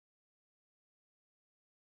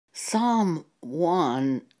Psalm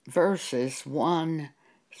 1, verses 1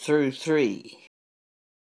 through 3.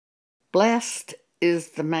 Blessed is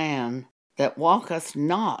the man that walketh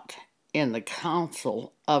not in the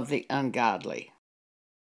counsel of the ungodly,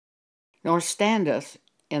 nor standeth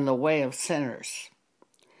in the way of sinners,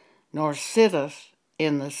 nor sitteth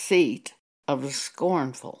in the seat of the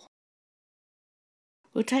scornful.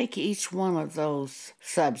 We'll take each one of those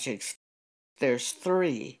subjects, there's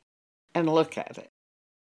 3, and look at it.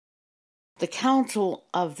 The counsel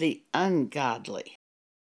of the ungodly.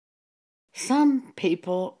 Some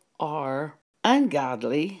people are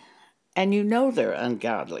ungodly, and you know they're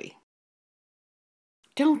ungodly.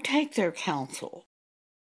 Don't take their counsel.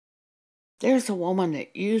 There's a woman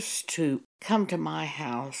that used to come to my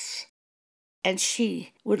house, and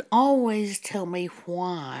she would always tell me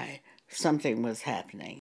why something was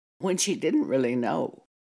happening when she didn't really know.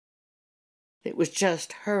 It was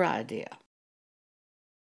just her idea.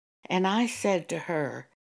 And I said to her,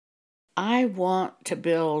 I want to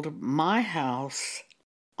build my house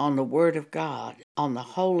on the Word of God, on the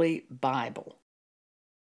Holy Bible.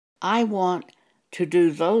 I want to do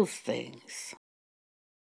those things.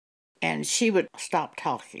 And she would stop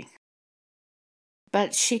talking.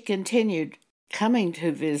 But she continued coming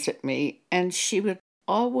to visit me, and she would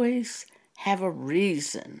always have a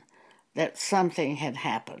reason that something had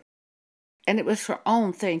happened. And it was her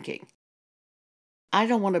own thinking. I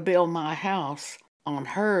don't want to build my house on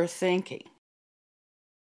her thinking.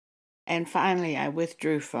 And finally, I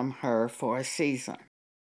withdrew from her for a season.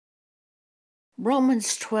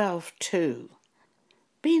 Romans 12:2.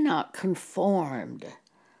 Be not conformed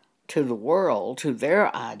to the world, to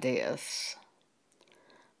their ideas,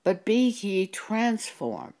 but be ye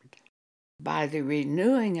transformed by the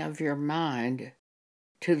renewing of your mind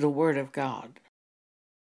to the Word of God,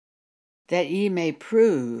 that ye may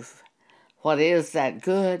prove what is that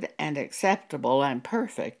good and acceptable and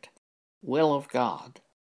perfect will of God.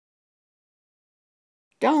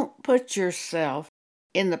 Don't put yourself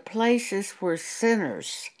in the places where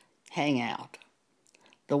sinners hang out,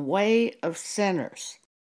 the way of sinners.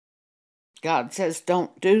 God says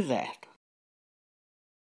don't do that.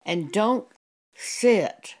 And don't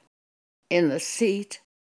sit in the seat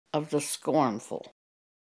of the scornful.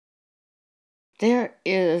 There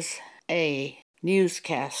is a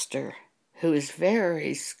newscaster who is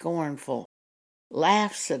very scornful,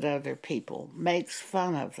 laughs at other people, makes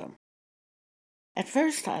fun of them. At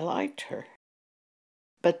first I liked her.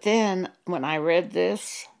 But then when I read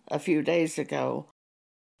this a few days ago,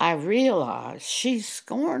 I realized she's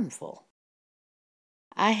scornful.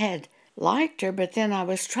 I had liked her, but then I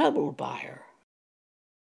was troubled by her.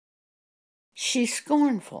 She's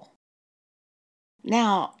scornful.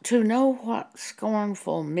 Now, to know what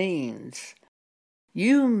scornful means,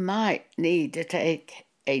 you might need to take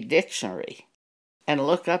a dictionary and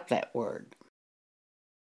look up that word.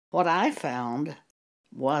 What I found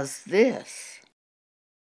was this.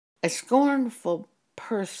 A scornful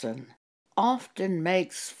person often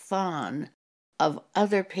makes fun of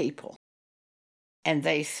other people, and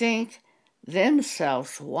they think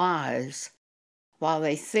themselves wise while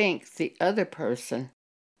they think the other person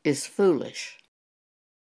is foolish.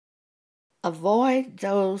 Avoid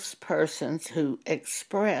those persons who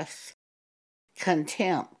express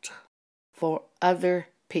contempt for other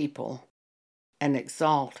people and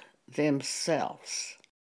exalt themselves.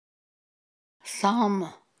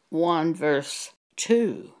 Psalm 1 verse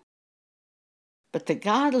 2. But the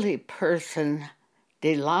godly person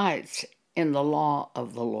delights in the law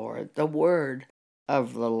of the Lord, the word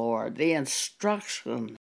of the Lord, the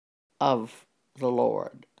instruction of the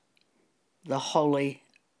Lord, the Holy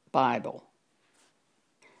Bible.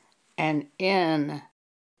 And in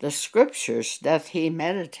the Scriptures doth he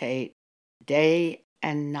meditate day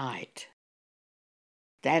and night.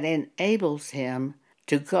 That enables him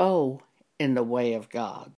to go in the way of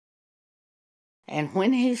God. And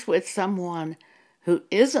when he's with someone who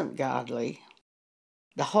isn't godly,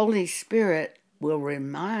 the Holy Spirit will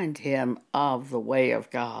remind him of the way of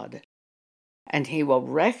God, and he will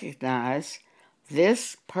recognize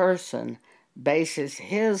this person bases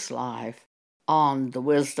his life on the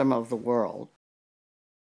wisdom of the world.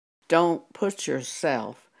 Don't put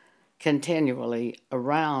yourself continually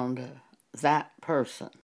around that person.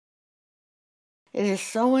 It is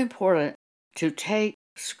so important to take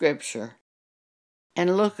Scripture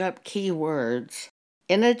and look up key words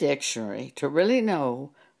in a dictionary to really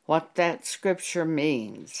know what that Scripture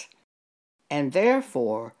means, and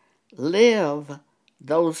therefore live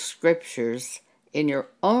those Scriptures in your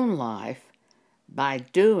own life by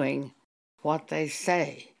doing what they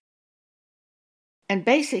say. And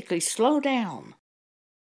basically slow down.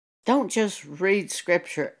 Don't just read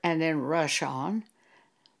Scripture and then rush on.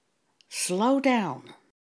 Slow down.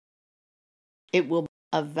 It will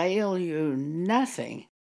avail you nothing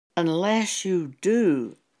unless you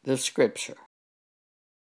do the Scripture.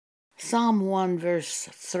 Psalm 1 verse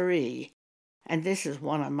 3, and this is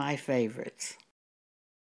one of my favorites.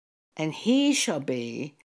 And he shall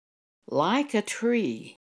be like a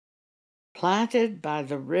tree planted by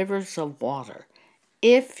the rivers of water.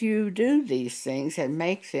 If you do these things and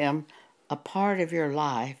make them a part of your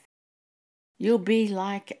life, you'll be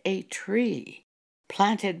like a tree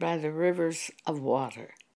planted by the rivers of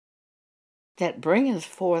water that bringeth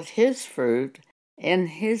forth his fruit in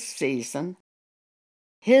his season.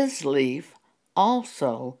 His leaf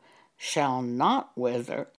also shall not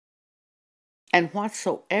wither, and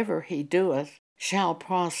whatsoever he doeth shall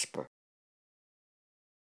prosper.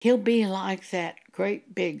 He'll be like that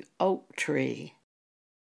great big oak tree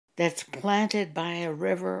that's planted by a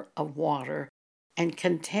river of water and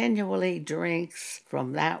continually drinks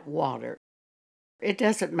from that water. It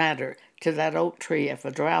doesn't matter to that oak tree if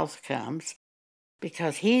a drought comes,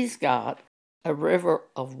 because he's got a river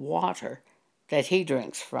of water that he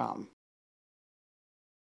drinks from.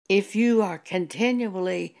 If you are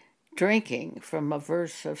continually drinking from a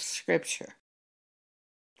verse of Scripture,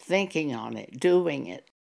 thinking on it, doing it,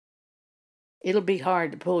 it'll be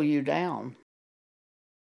hard to pull you down.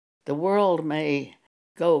 The world may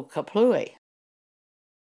go kaplooey,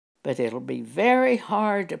 but it'll be very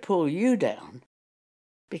hard to pull you down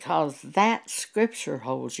because that Scripture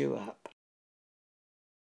holds you up.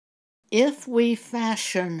 If we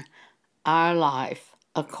fashion our life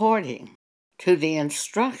according to the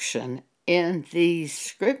instruction in these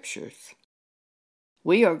Scriptures,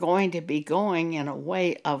 we are going to be going in a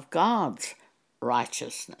way of God's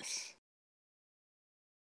righteousness.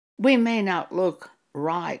 We may not look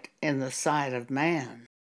right in the sight of man.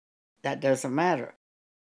 That doesn't matter.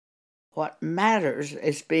 What matters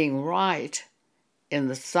is being right in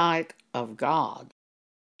the sight of God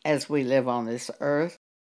as we live on this earth,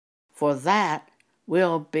 for that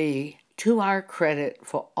will be to our credit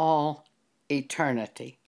for all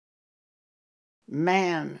eternity.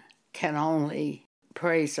 Man can only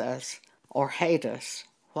praise us or hate us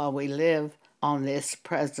while we live on this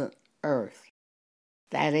present earth.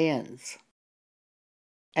 That ends.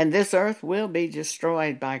 And this earth will be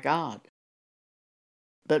destroyed by God.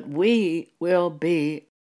 But we will be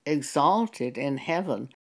exalted in heaven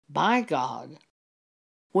by God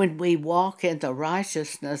when we walk in the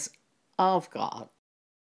righteousness of God.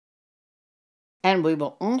 And we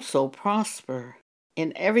will also prosper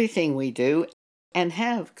in everything we do and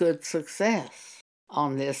have good success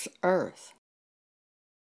on this earth.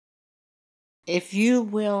 If you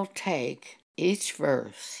will take each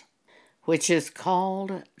verse which is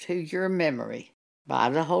called to your memory by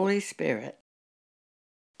the Holy Spirit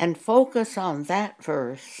and focus on that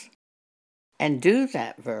verse and do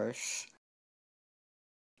that verse,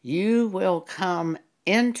 you will come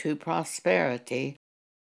into prosperity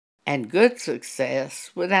and good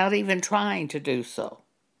success without even trying to do so.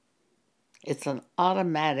 It's an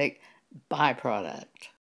automatic byproduct.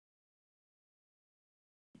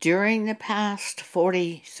 During the past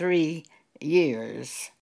 43 years,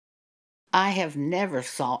 I have never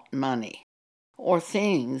sought money or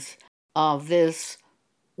things of this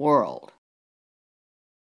world.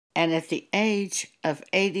 And at the age of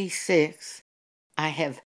 86, I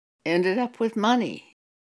have ended up with money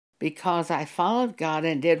because I followed God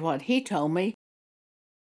and did what He told me,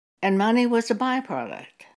 and money was a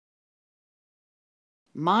byproduct.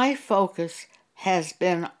 My focus has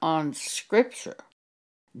been on Scripture,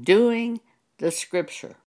 doing the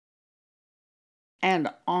Scripture, and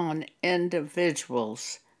on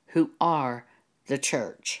individuals who are the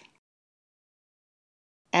church.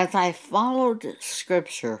 As I followed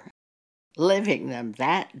Scripture, living them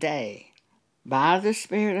that day by the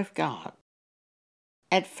Spirit of God,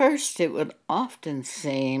 at first it would often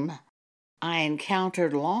seem I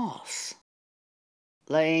encountered loss,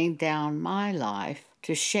 laying down my life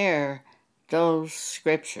to share those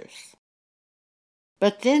Scriptures.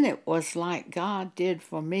 But then it was like God did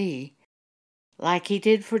for me, like He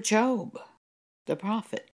did for Job, the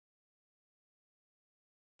prophet.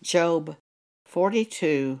 Job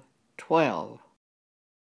 42:12.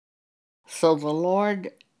 So the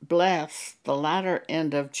Lord blessed the latter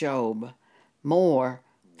end of Job more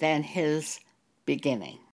than his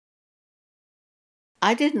beginning.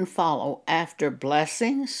 I didn't follow after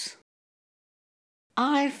blessings.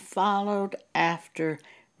 I followed after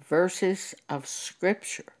verses of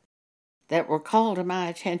Scripture that were called to my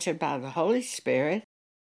attention by the Holy Spirit,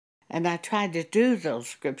 and I tried to do those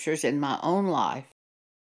Scriptures in my own life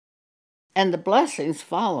and the blessings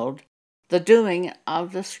followed the doing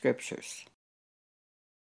of the Scriptures.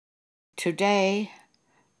 Today,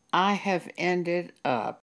 I have ended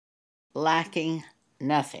up lacking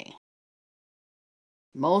nothing.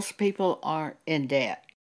 Most people are in debt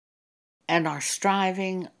and are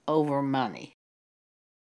striving over money.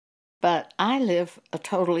 But I live a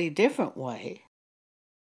totally different way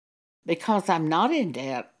because I'm not in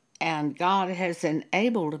debt and God has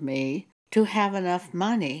enabled me to have enough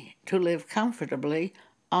money to live comfortably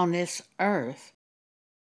on this earth.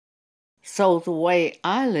 So the way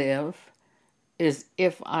I live is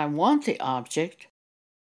if I want the object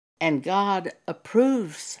and God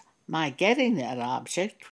approves my getting that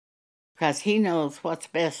object because He knows what's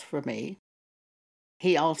best for me,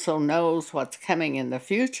 He also knows what's coming in the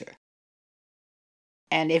future.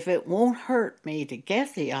 And if it won't hurt me to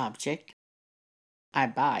get the object, I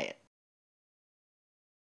buy it.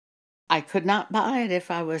 I could not buy it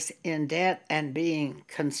if I was in debt and being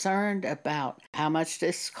concerned about how much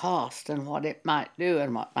this cost and what it might do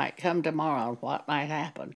and what might come tomorrow and what might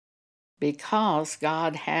happen. Because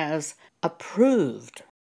God has approved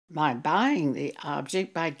my buying the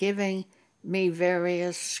object by giving me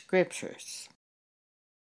various scriptures.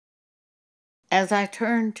 As I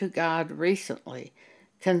turned to God recently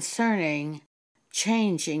concerning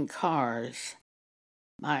changing cars,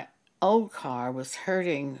 my old car was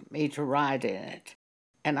hurting me to ride in it,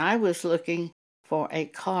 and I was looking for a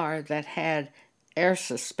car that had air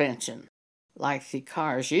suspension, like the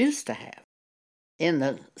cars used to have in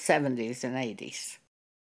the 70s and 80s.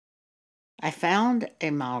 I found a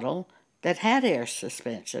model that had air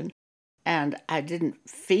suspension, and I didn't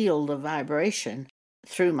feel the vibration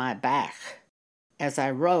through my back as I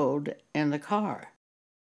rode in the car.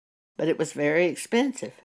 But it was very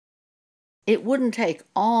expensive. It wouldn't take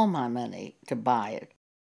all my money to buy it,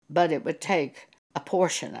 but it would take a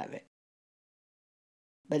portion of it.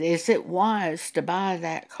 But is it wise to buy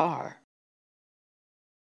that car?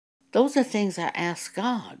 Those are things I ask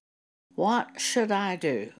God. What should I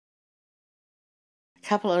do? A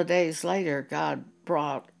couple of days later, God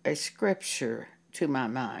brought a scripture to my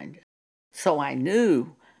mind, so I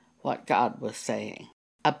knew what God was saying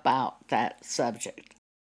about that subject.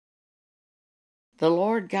 The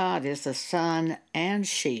Lord God is a sun and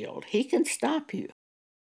shield. He can stop you.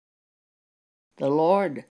 The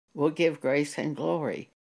Lord will give grace and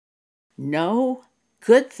glory. No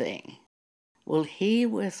good thing will He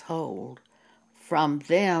withhold from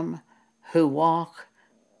them who walk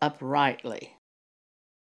uprightly.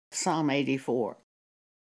 Psalm 84.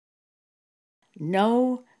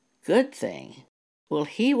 No good thing will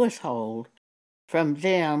He withhold from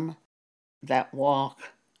them that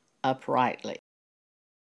walk uprightly.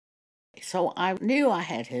 So I knew I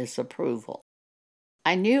had His approval.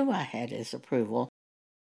 I knew I had His approval.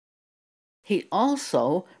 He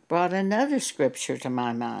also brought another scripture to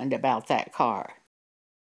my mind about that car.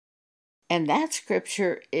 And that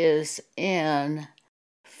scripture is in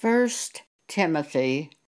 1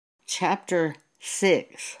 Timothy chapter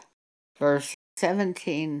 6, verse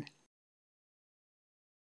 17.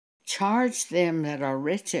 Charge them that are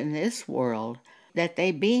rich in this world that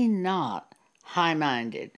they be not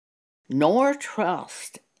high-minded, nor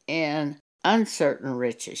trust in uncertain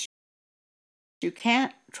riches. You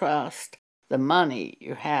can't trust the money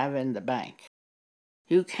you have in the bank.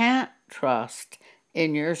 You can't trust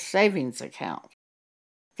in your savings account.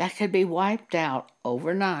 That could be wiped out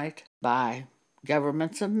overnight by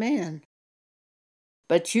governments of men.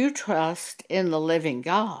 But you trust in the living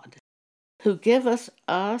God, who giveth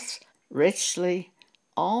us richly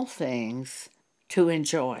all things to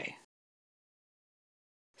enjoy.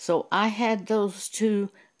 So I had those two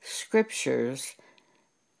scriptures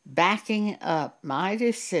backing up my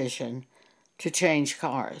decision to change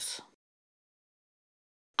cars.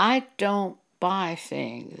 I don't buy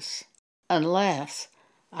things unless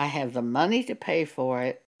I have the money to pay for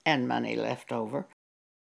it and money left over,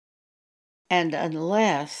 and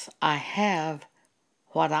unless I have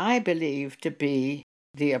what I believe to be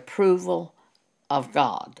the approval of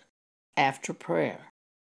God after prayer.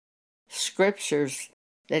 Scriptures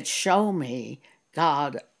that show me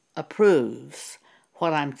God approves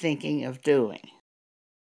what I'm thinking of doing.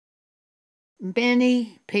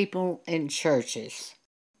 Many people in churches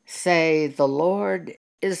say, "The Lord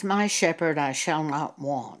is my shepherd, I shall not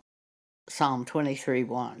want." Psalm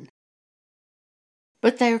 23:1.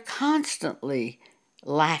 But they're constantly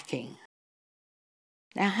lacking.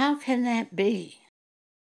 Now, how can that be?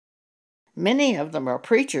 Many of them are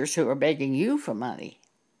preachers who are begging you for money.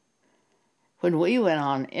 When we went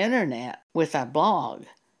on internet with our blog,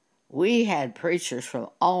 we had preachers from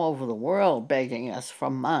all over the world begging us for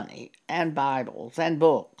money and Bibles and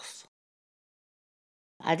books.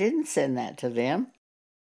 I didn't send that to them.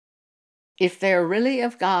 If they're really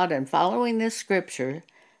of God and following this scripture,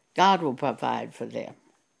 God will provide for them.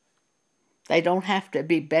 They don't have to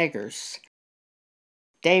be beggars.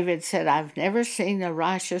 David said, I've never seen the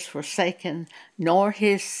righteous forsaken, nor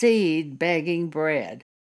his seed begging bread.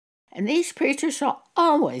 And these preachers are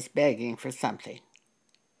always begging for something.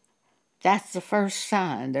 That's the first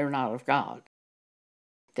sign they're not of God.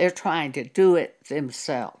 They're trying to do it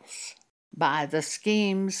themselves by the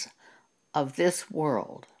schemes of this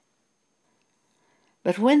world.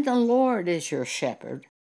 But when the Lord is your shepherd,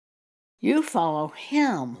 you follow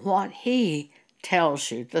him, what he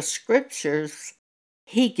tells you, the scriptures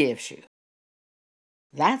he gives you.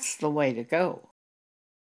 That's the way to go.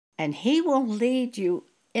 And he will lead you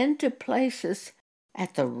into places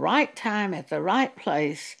at the right time, at the right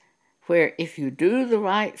place, where if you do the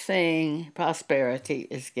right thing, prosperity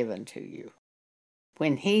is given to you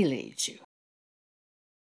when he leads you.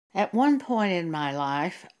 At one point in my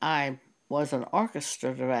life, I was an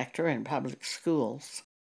orchestra director in public schools.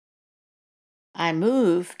 I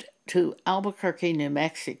moved to Albuquerque, New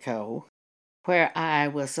Mexico, where I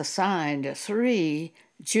was assigned 3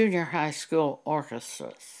 junior high school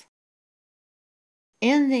orchestras.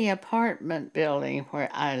 In the apartment building where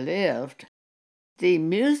I lived, the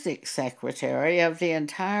music secretary of the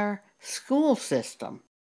entire school system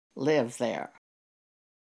lived there.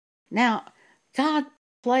 Now, God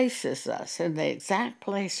places us in the exact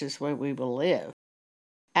places where we will live.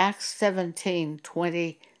 Acts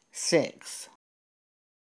 17:26.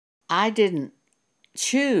 I didn't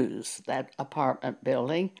choose that apartment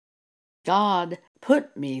building. God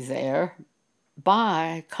put me there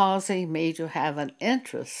by causing me to have an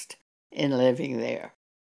interest in living there.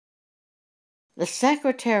 The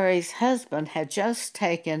secretary's husband had just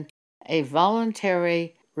taken a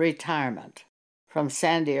voluntary retirement from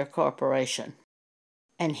Sandia Corporation,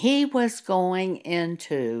 and he was going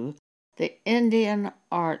into the Indian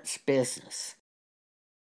arts business.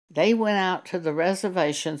 They went out to the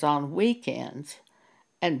reservations on weekends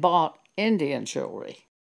and bought Indian jewelry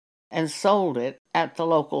and sold it at the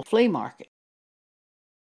local flea market.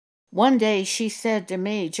 One day she said to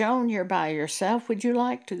me, Joan, you're by yourself. Would you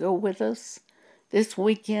like to go with us this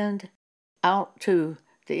weekend out to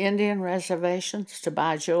the Indian reservations to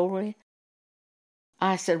buy jewelry?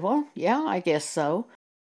 I said, well, yeah, I guess so.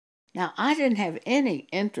 Now, I didn't have any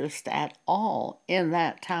interest at all in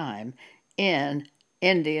that time in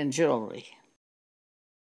Indian jewelry.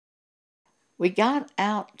 We got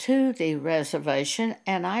out to the reservation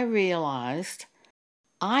and I realized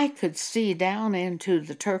I could see down into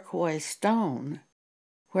the turquoise stone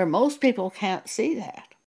where most people can't see that.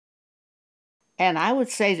 And I would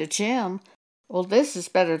say to Jim, well, this is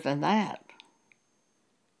better than that.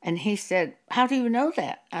 And he said, how do you know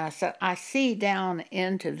that? I said, I see down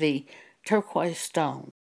into the turquoise stone.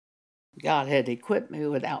 God had equipped me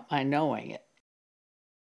without my knowing it.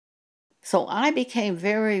 So I became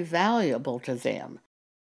very valuable to them.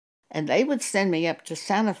 And they would send me up to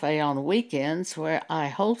Santa Fe on weekends where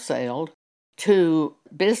I wholesaled to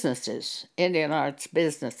businesses, Indian arts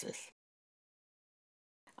businesses.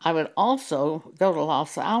 I would also go to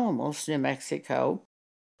Los Alamos, New Mexico,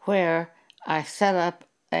 where I set up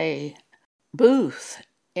a booth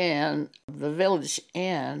in the Village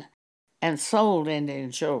Inn and sold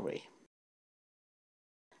Indian jewelry.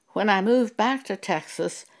 When I moved back to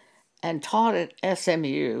Texas and taught at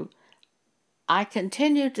SMU, I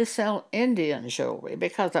continued to sell Indian jewelry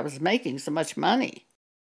because I was making so much money.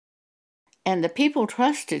 And the people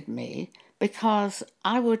trusted me because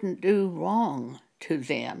I wouldn't do wrong to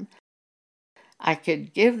them. I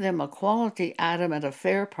could give them a quality item at a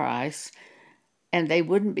fair price, and they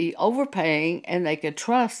wouldn't be overpaying, and they could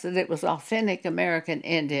trust that it was authentic American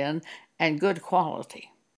Indian and good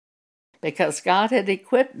quality. Because God had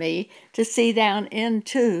equipped me to see down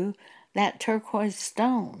into that turquoise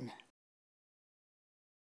stone.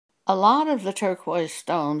 A lot of the turquoise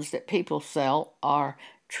stones that people sell are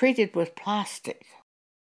treated with plastic,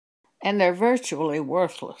 and they're virtually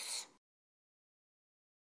worthless.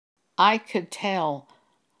 I could tell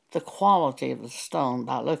the quality of the stone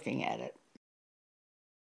by looking at it.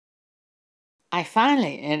 I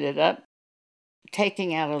finally ended up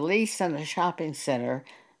taking out a lease in a shopping center,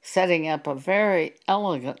 setting up a very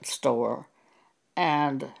elegant store,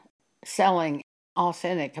 and selling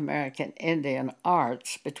authentic American Indian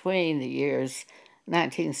arts between the years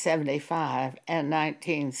 1975 and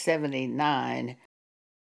 1979,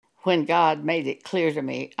 when God made it clear to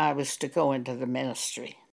me I was to go into the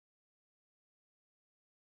ministry.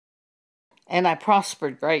 and I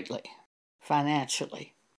prospered greatly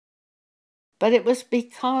financially. But it was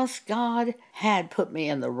because God had put me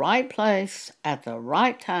in the right place at the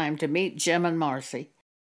right time to meet Jim and Marcy,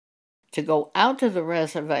 to go out to the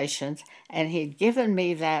reservations, and He'd given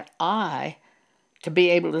me that eye to be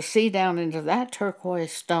able to see down into that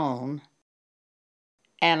turquoise stone,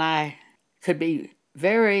 and I could be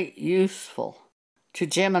very useful to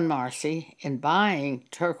Jim and Marcy in buying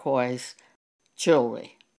turquoise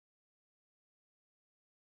jewelry.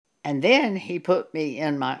 And then He put me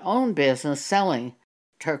in my own business selling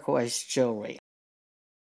turquoise jewelry.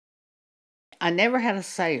 I never had a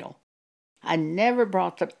sale. I never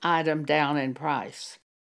brought the item down in price.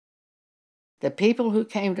 The people who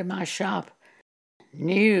came to my shop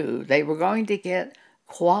knew they were going to get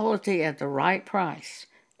quality at the right price,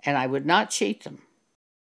 and I would not cheat them.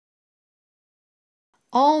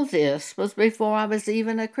 All this was before I was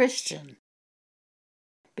even a Christian,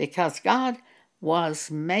 because God was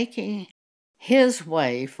making His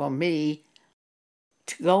way for me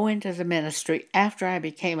to go into the ministry after I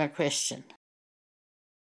became a Christian.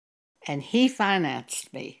 And He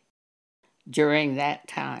financed me during that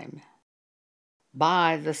time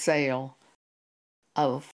by the sale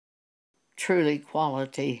of truly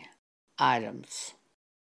quality items.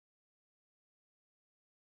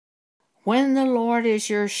 When the Lord is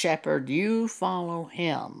your shepherd, you follow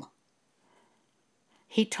Him.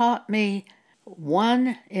 He taught me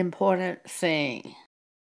one important thing.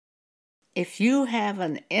 If you have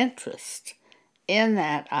an interest in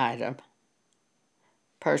that item,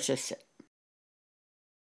 purchase it.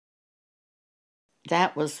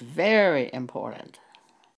 That was very important.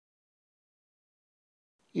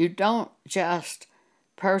 You don't just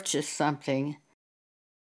purchase something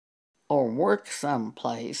or work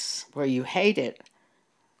someplace where you hate it.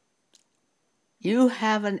 You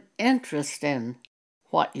have an interest in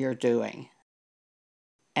what you're doing.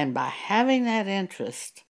 And by having that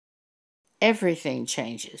interest, everything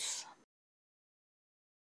changes.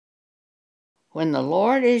 When the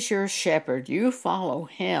Lord is your shepherd, you follow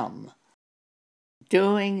Him,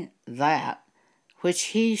 doing that which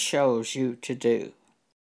He shows you to do.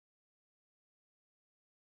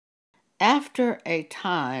 After a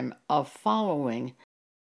time of following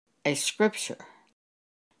a scripture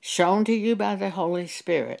shown to you by the Holy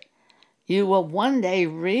Spirit, you will one day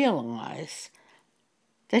realize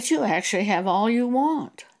that you actually have all you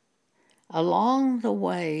want. Along the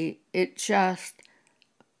way, it just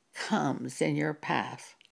comes in your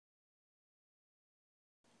path.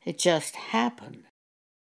 It just happened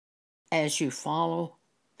as you follow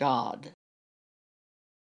God.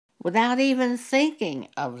 Without even thinking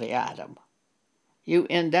of the item, you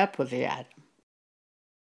end up with the item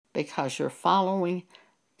because you're following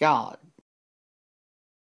God.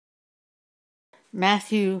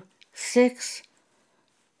 Matthew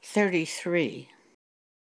 6:33.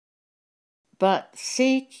 But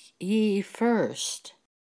seek ye first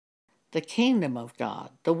the kingdom of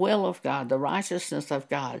God, the will of God, the righteousness of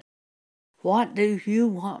God. What do you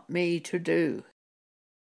want me to do?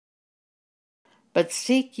 But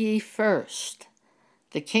seek ye first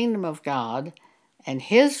the kingdom of God and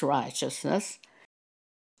His righteousness,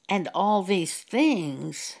 and all these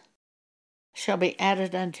things shall be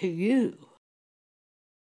added unto you.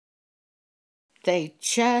 They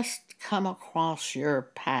just come across your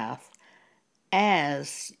path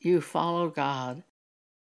as you follow God,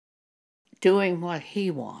 doing what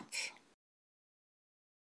He wants.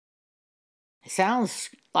 It sounds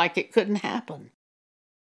like it couldn't happen.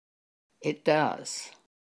 It does.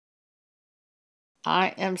 I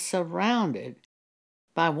am surrounded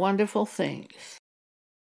by wonderful things.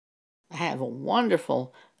 I have a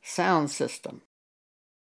wonderful sound system.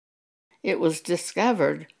 It was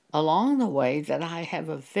discovered along the way that I have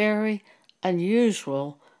a very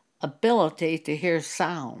unusual ability to hear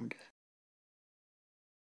sound.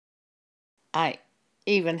 I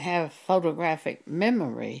even have photographic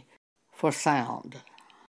memory for sound.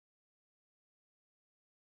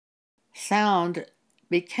 Sound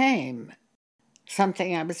became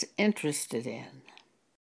something I was interested in,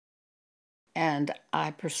 and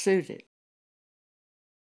I pursued it.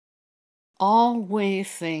 All we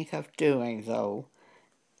think of doing, though,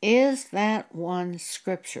 is that one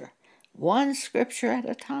scripture at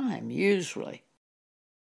a time, usually.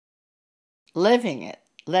 Living it,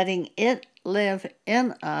 letting it live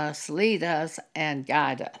in us, lead us, and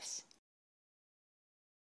guide us.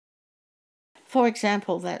 For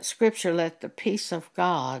example, that scripture, let the peace of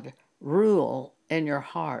God rule in your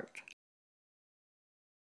heart.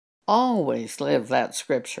 Always live that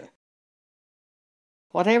scripture.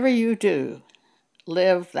 Whatever you do,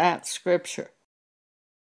 live that scripture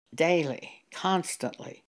daily.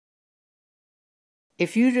 constantly.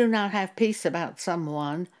 If you do not have peace about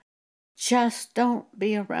someone, just don't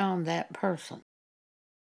be around that person.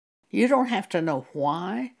 You don't have to know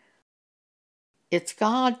why. It's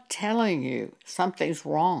God telling you something's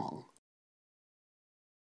wrong.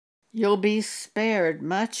 You'll be spared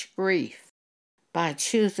much grief by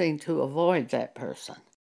choosing to avoid that person.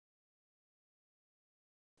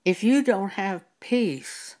 If you don't have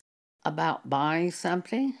peace about buying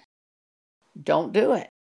something, don't do it.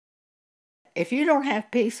 If you don't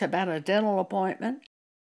have peace about a dental appointment,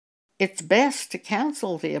 it's best to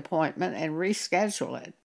cancel the appointment and reschedule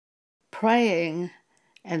it. Praying,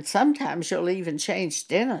 and sometimes you'll even change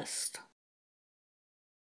dentist.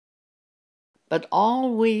 But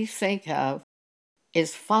all we think of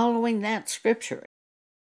is following that scripture.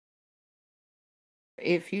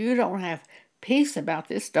 If you don't have peace about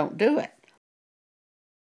this, don't do it.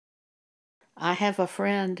 I have a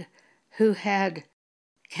friend who had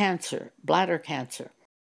cancer, bladder cancer.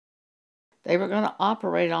 They were going to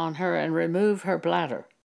operate on her and remove her bladder.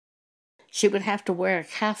 She would have to wear a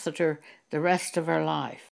catheter the rest of her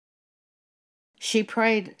life. She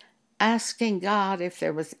prayed, asking God if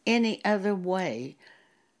there was any other way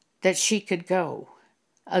that she could go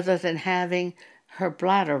other than having her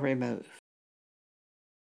bladder removed.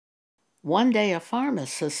 One day, a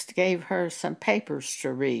pharmacist gave her some papers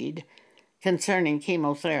to read concerning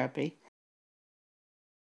chemotherapy,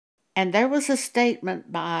 and there was a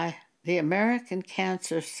statement by the American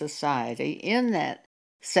Cancer Society in that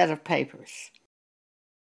set of papers.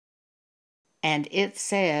 And it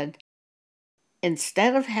said,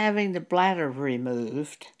 instead of having the bladder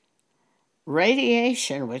removed,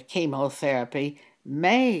 radiation with chemotherapy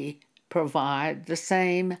may provide the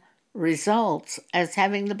same results as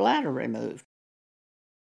having the bladder removed.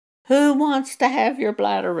 Who wants to have your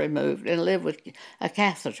bladder removed and live with a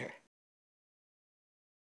catheter?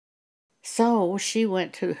 So she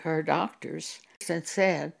went to her doctors and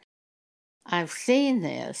said, I've seen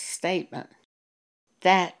this statement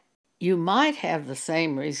that you might have the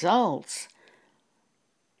same results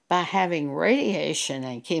by having radiation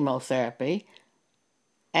and chemotherapy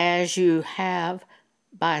as you have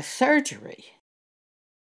by surgery.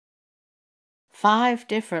 5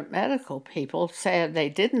 different medical people said they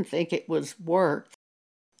didn't think it was worked.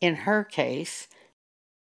 In her case,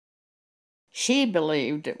 she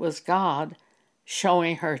believed it was God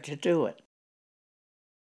showing her to do it.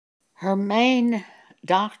 Her main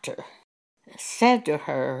doctor said to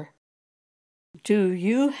her, do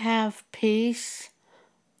you have peace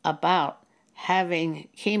about having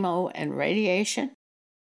chemo and radiation?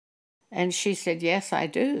 And she said, yes, I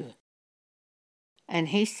do. And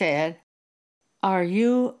he said, are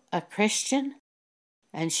you a Christian?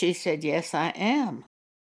 And she said, yes, I am.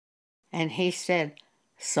 And he said,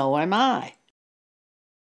 so am I.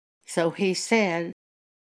 So he said,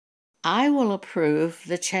 I will approve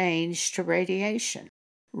the change to radiation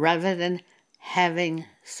rather than having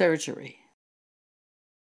surgery.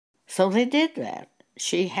 So they did that.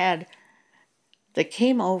 She had the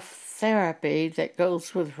chemotherapy that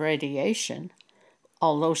goes with radiation,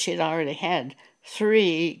 although she'd already had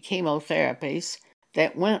 3 chemotherapies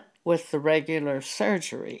that went with the regular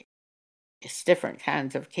surgery. It's different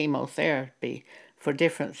kinds of chemotherapy for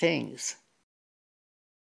different things.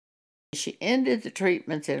 She ended the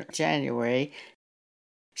treatments in January.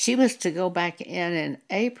 She was to go back in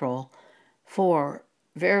April for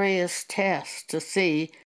various tests to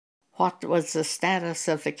see what was the status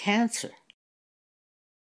of the cancer.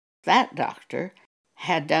 That doctor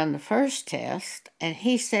had done the first test, and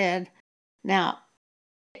he said, now,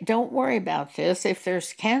 don't worry about this. If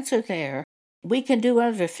there's cancer there, we can do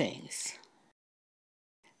other things.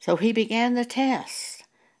 So he began the test,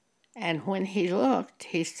 and when he looked,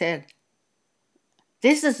 he said,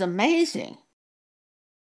 this is amazing.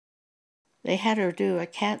 They had her do a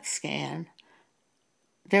CAT scan.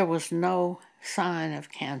 There was no sign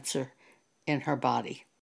of cancer in her body.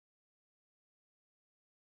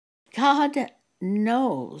 God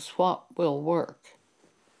knows what will work,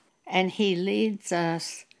 and He leads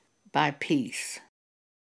us by peace.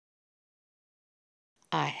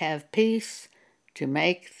 I have peace to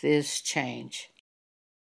make this change.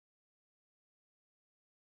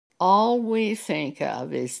 All we think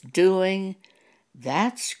of is doing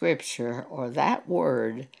that scripture or that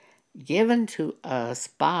word given to us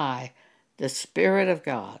by the Spirit of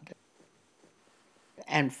God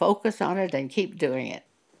and focus on it and keep doing it.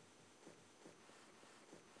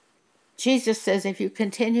 Jesus says, if you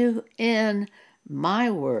continue in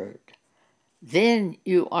my word, then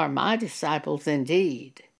you are my disciples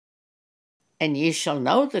indeed, and ye shall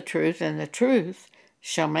know the truth, and the truth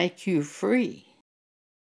shall make you free.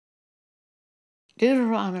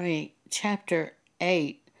 Deuteronomy chapter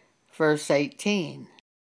 8, verse 18.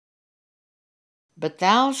 But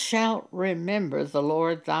thou shalt remember the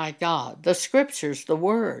Lord thy God, the Scriptures, the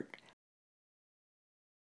Word.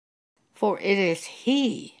 For it is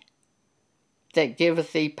He that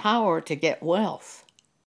giveth thee power to get wealth,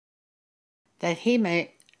 that He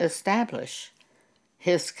may establish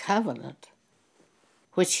His covenant,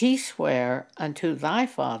 which He sware unto thy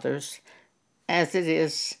fathers, as it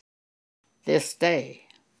is this day.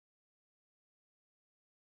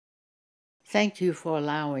 Thank you for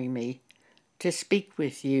allowing me to speak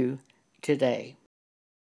with you today.